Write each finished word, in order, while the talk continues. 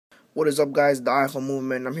What is up, guys? The iPhone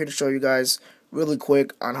movement. I'm here to show you guys really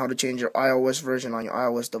quick on how to change your iOS version on your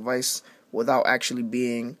iOS device without actually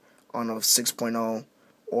being on a 6.0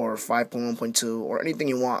 or 5.1.2 or anything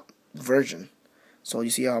you want version. So you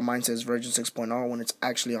see how mine says version 6.0 when it's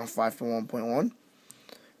actually on 5.1.1.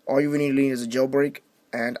 All you really need is a jailbreak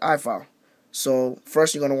and iFile. So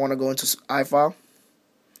first you're going to want to go into iFile.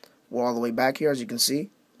 We're all the way back here, as you can see.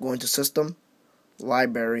 Go into System,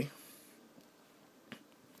 Library,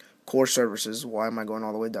 Core Services. Why am I going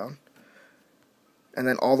all the way down? And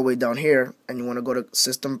then all the way down here, and you want to go to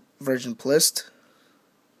System Version List,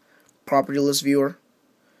 Property List Viewer,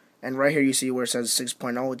 and right here you see where it says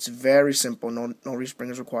 6.0. It's very simple. No respring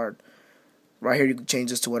is required. Right here you can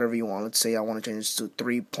change this to whatever you want. Let's say I want to change this to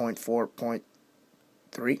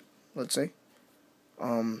 3.4.3. Let's say.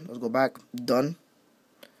 Let's go back. Done.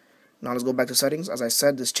 Now let's go back to settings. As I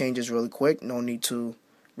said, this change is really quick. No need to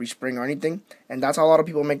respring or anything. And that's how a lot of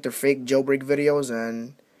people make their fake jailbreak videos.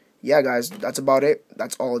 And yeah, guys, that's about it.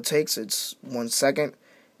 That's all it takes. It's 1 second,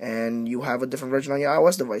 and you have a different version on your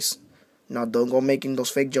iOS device. Now don't go making those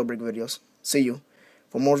fake jailbreak videos. See you.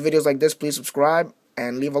 For more videos like this, please subscribe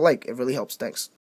and leave a like. It really helps. Thanks.